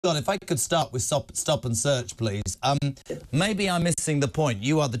God, if I could start with stop and search, please. Maybe I'm missing the point.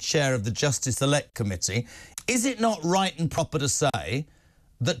 You are the chair of the Justice Select Committee. Is it not right and proper to say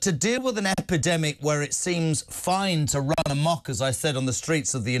that to deal with an epidemic where it seems fine to run amok, as I said, on the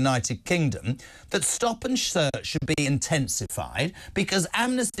streets of the United Kingdom, that stop and search should be intensified? Because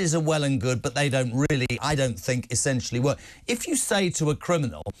amnesties are well and good, but they don't really, I don't think, essentially work. If you say to a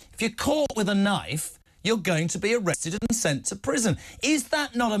criminal, if you're caught with a knife, you're going to be arrested and sent to prison. Is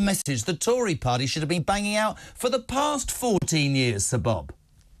that not a message the Tory party should have been banging out for the past 14 years, Sir Bob?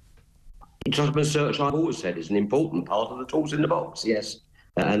 Stop and search, I've always said, is an important part of the tools in the box, yes.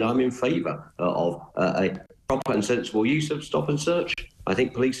 And I'm in favour of a proper and sensible use of stop and search. I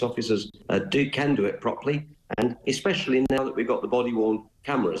think police officers can do it properly, and especially now that we've got the body-worn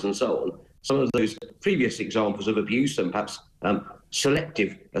cameras and so on, some of those previous examples of abuse and perhaps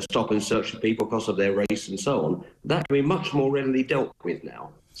selective stop and search of people because of their race and so on, that can be much more readily dealt with now.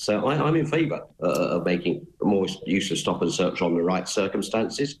 So I'm in favour of making more use of stop and search on the right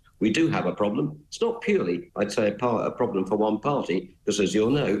circumstances. We do have a problem. It's not purely, I'd say, a problem for one party, because as you'll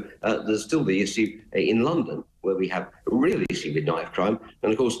know, there's still the issue in London where we have a real issue with knife crime.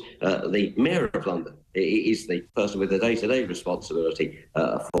 And of course, the Mayor of London is the person with the day-to-day responsibility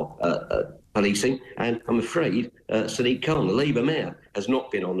for policing. And I'm afraid Sadiq Khan, the Labour Mayor, has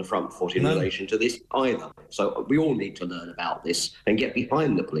not been on the front foot in relation to this either. So we all need to learn about this and get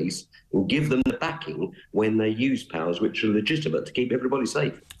behind the police and give them the backing when they use powers which are legitimate to keep everybody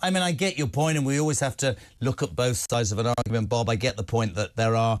safe. I mean, I get your point, and we always have to look at both sides of an argument, Bob. I get the point that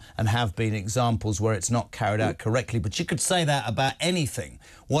there are and have been examples where it's not carried out correctly, but you could say that about anything.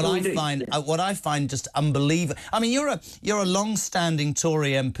 What I find just unbelievable. I mean, you're a long-standing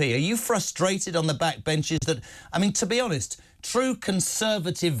Tory MP. Are you frustrated on the backbenches that, I mean, to be honest, true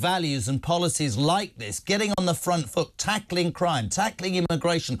conservative values and policies like this, getting on the front foot, tackling crime, tackling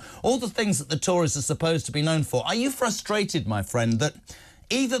immigration, all the things that the Tories are supposed to be known for, are you frustrated, my friend, that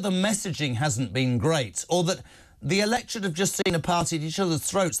either the messaging hasn't been great or that the electorate have just seen a party at each other's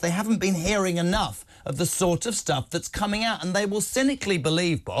throats? They haven't been hearing enough of the sort of stuff that's coming out, and they will cynically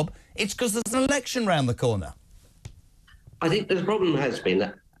believe, Bob, it's because there's an election round the corner. I think the problem has been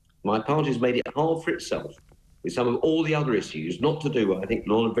that my party's made it hard for itself with some of all the other issues, not to do, I think,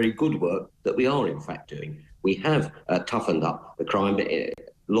 a lot of very good work that we are, in fact, doing. We have toughened up the crime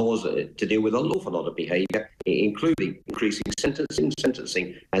laws to deal with an awful lot of behaviour, including increasing sentencing.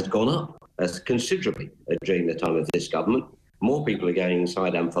 Sentencing has gone up considerably during the time of this government. More people are going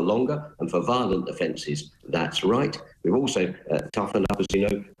inside and for longer and for violent offences. That's right. We've also toughened up, as you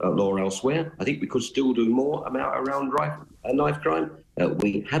know, law elsewhere. I think we could still do more around knife crime.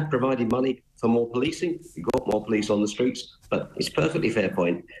 We have provided money for more policing. We've got more police on the streets. But it's a perfectly fair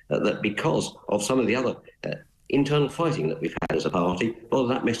point that because of some of the other internal fighting that we've had as a party, a lot of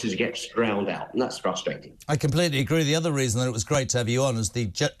that message gets drowned out, and that's frustrating. I completely agree. The other reason that it was great to have you on as the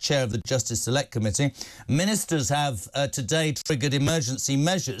chair of the Justice Select Committee, ministers have today triggered emergency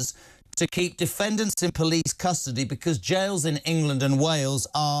measures to keep defendants in police custody because jails in England and Wales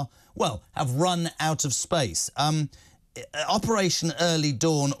are, well, have run out of space. Operation Early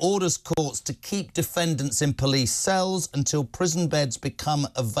Dawn orders courts to keep defendants in police cells until prison beds become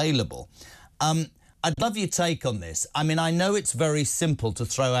available. I'd love your take on this. I mean, I know it's very simple to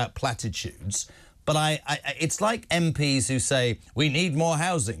throw out platitudes, but it's like MPs who say, we need more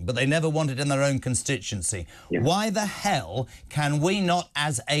housing, but they never want it in their own constituency. Yeah. Why the hell can we not,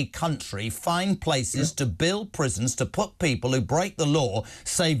 as a country, find places to build prisons to put people who break the law,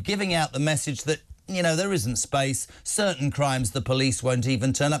 save giving out the message that, you know, there isn't space, certain crimes the police won't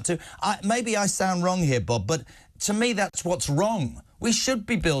even turn up to? Maybe I sound wrong here, Bob, but to me that's what's wrong. We should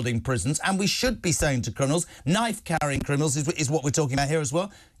be building prisons, and we should be saying to criminals, knife-carrying criminals is what we're talking about here as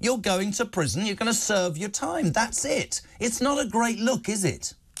well, you're going to prison, you're going to serve your time. That's it. It's not a great look, is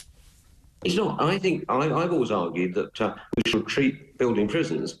it? It's not. I think I've always argued that we should treat building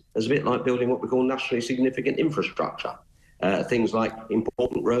prisons as a bit like building what we call nationally significant infrastructure. Things like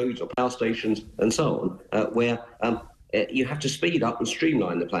important roads or power stations and so on, where you have to speed up and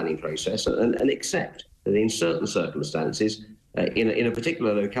streamline the planning process and accept that in certain circumstances, in a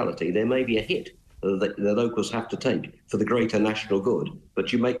particular locality, there may be a hit that the locals have to take for the greater national good,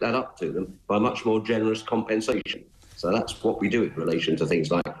 but you make that up to them by much more generous compensation. So that's what we do in relation to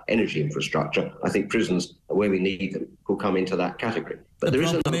things like energy infrastructure. I think prisons, where we need them, will come into that category. But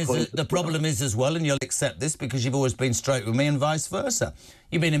the problem is as well, and you'll accept this because you've always been straight with me and vice versa.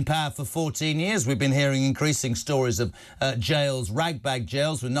 You've been in power for 14 years. We've been hearing increasing stories of jails, ragbag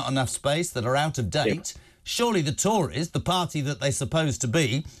jails with not enough space that are out of date. Yeah. Surely the Tories, the party that they're supposed to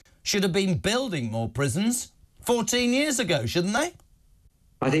be, should have been building more prisons 14 years ago, shouldn't they?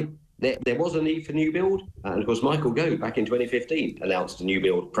 I think there was a need for new build, and of course Michael Gove back in 2015 announced a new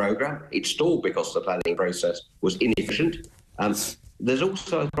build programme. It stalled because the planning process was inefficient. There's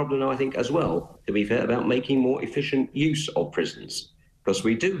also a problem, I think, as well, to be fair, about making more efficient use of prisons, because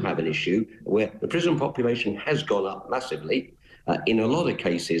we do have an issue where the prison population has gone up massively. In a lot of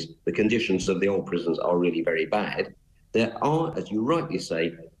cases, the conditions of the old prisons are really very bad. There are, as you rightly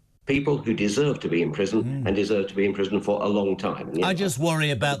say, people who deserve to be in prison and deserve to be in prison for a long time. I just worry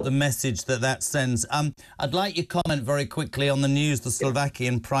about the message that sends. I'd like your comment very quickly on the news the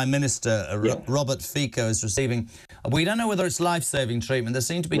Slovakian Prime Minister, Robert Fico, is receiving. We don't know whether it's life-saving treatment. There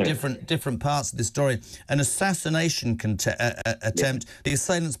seem to be different parts of this story. An assassination attempt. The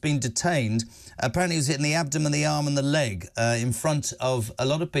assailant's been detained. Apparently he was hit in the abdomen, the arm and the leg in front of a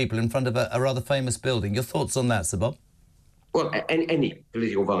lot of people, in front of a rather famous building. Your thoughts on that, Sir Bob? Well, any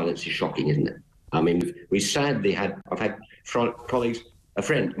political violence is shocking, isn't it? I mean, we sadly I've had colleagues, a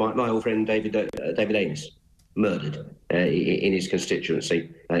friend, my old friend David Ames, murdered in his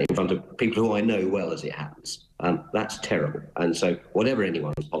constituency in front of people who I know well, as it happens. That's terrible. And so whatever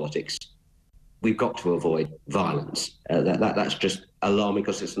anyone's politics, we've got to avoid violence. That's just alarming,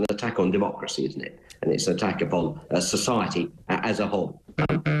 because it's an attack on democracy, isn't it? And it's an attack upon society as a whole.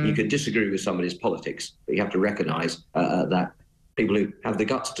 You can disagree with somebody's politics, but you have to recognise that people who have the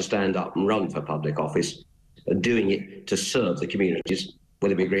guts to stand up and run for public office are doing it to serve the communities,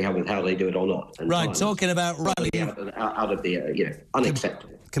 whether we agree with how they do it or not. And right, talking about running out of the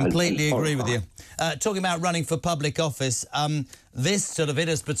unacceptable. Completely agree with you. Talking about running for public office, this sort of hit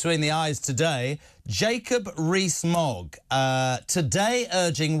us between the eyes today. Jacob Rees-Mogg today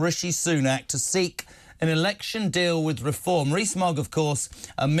urging Rishi Sunak to seek an election deal with reform. Rees-Mogg, of course,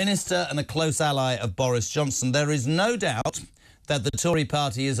 a minister and a close ally of Boris Johnson. There is no doubt that the Tory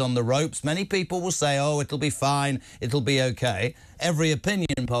party is on the ropes. Many people will say, oh, it'll be fine, it'll be OK. Every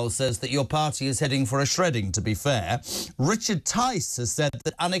opinion poll says that your party is heading for a shredding, to be fair. Richard Tice has said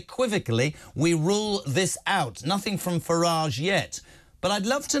that unequivocally we rule this out. Nothing from Farage yet. But I'd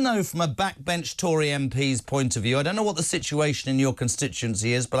love to know from a backbench Tory MP's point of view. I don't know what the situation in your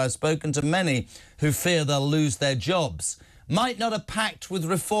constituency is, but I've spoken to many who fear they'll lose their jobs. Might not a pact with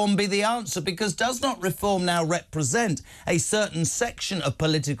reform be the answer? Because does not reform now represent a certain section of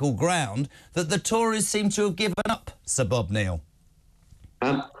political ground that the Tories seem to have given up, Sir Bob Neill?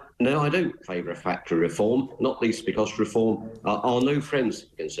 No, I don't favour a factory reform, not least because reform are no friends of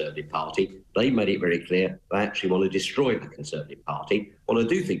the Conservative Party. They made it very clear they actually want to destroy the Conservative Party. What I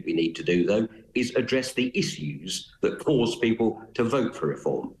do think we need to do, though, is address the issues that cause people to vote for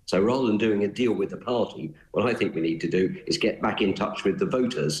reform. So rather than doing a deal with the party, what I think we need to do is get back in touch with the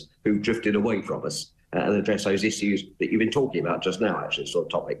voters who drifted away from us and address those issues that you've been talking about just now, actually, sort of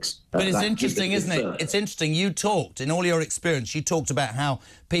topics. But it's interesting, isn't it? It's interesting. You talked, in all your experience, you talked about how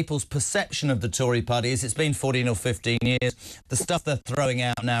people's perception of the Tory party is it's been 14 or 15 years. The stuff they're throwing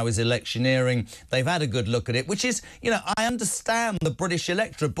out now is electioneering. They've had a good look at it, which is, you know, I understand the British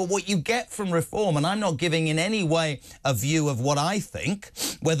electorate, but what you get from reform, and I'm not giving in any way a view of what I think,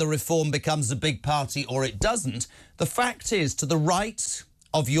 whether reform becomes a big party or it doesn't, the fact is, to the right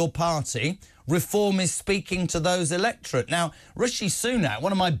of your party, reform is speaking to those electorate. Now, Rishi Sunak,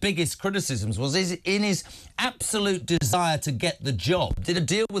 one of my biggest criticisms was in his absolute desire to get the job, did a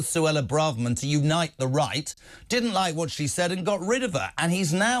deal with Suella Braverman to unite the right, didn't like what she said and got rid of her. And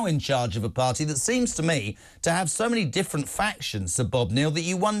he's now in charge of a party that seems to me to have so many different factions, Sir Bob Neill, that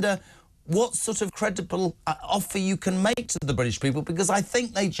you wonder what sort of credible offer you can make to the British people, because I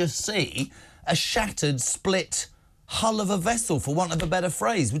think they just see a shattered, split hull of a vessel, for want of a better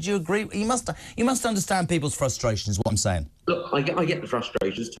phrase. Would you agree? You must understand people's frustrations, is what I'm saying. Look, I get the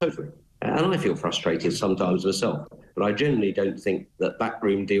frustrations totally, and I feel frustrated sometimes myself, but I generally don't think that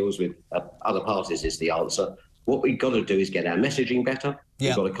backroom deals with other parties is the answer. What we've got to do is get our messaging better.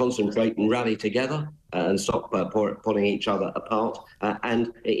 We've got to concentrate and rally together and stop pulling each other apart.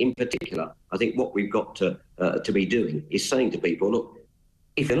 And in particular, I think what we've got to be doing is saying to people, look,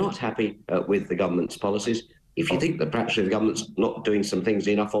 if you're not happy with the government's policies, if you think that perhaps the government's not doing some things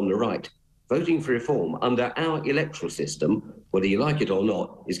enough on the right, voting for reform under our electoral system, whether you like it or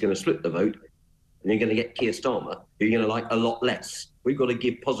not, is going to split the vote, and you're going to get Keir Starmer, who you're going to like a lot less. We've got to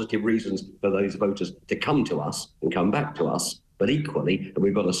give positive reasons for those voters to come to us and come back to us, but equally,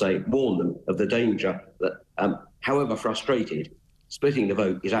 we've got to say, warn them of the danger that, however frustrated, splitting the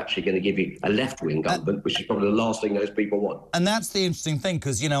vote is actually going to give you a left-wing government, which is probably the last thing those people want. And that's the interesting thing,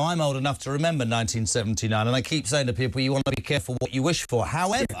 because, you know, I'm old enough to remember 1979, and I keep saying to people, you want to be careful what you wish for.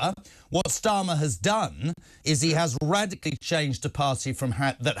 However, what Starmer has done is he has radically changed a party from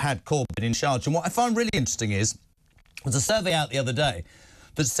that had Corbyn in charge. And what I find really interesting is, there was a survey out the other day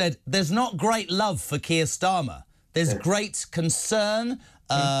that said there's not great love for Keir Starmer. There's great concern,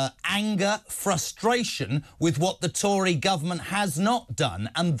 anger, frustration with what the Tory government has not done,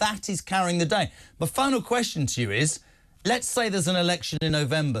 and that is carrying the day. My final question to you is, let's say there's an election in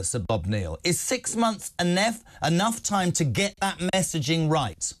November, Sir Bob Neill. Is 6 months enough time to get that messaging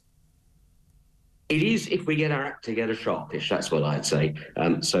right? It is if we get our act together sharpish, that's what I'd say.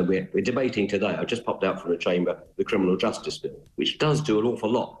 So we're debating today. I just popped out from the Chamber the Criminal Justice Bill, which does do an awful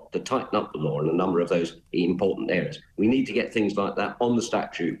lot to tighten up the law in a number of those important areas. We need to get things like that on the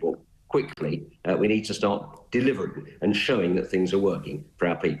statute book quickly. We need to start delivering and showing that things are working for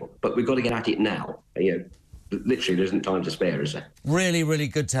our people. But we've got to get at it now. Literally, there isn't time to spare, is there? Really, really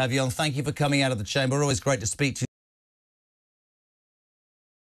good to have you on. Thank you for coming out of the Chamber. Always great to speak to you.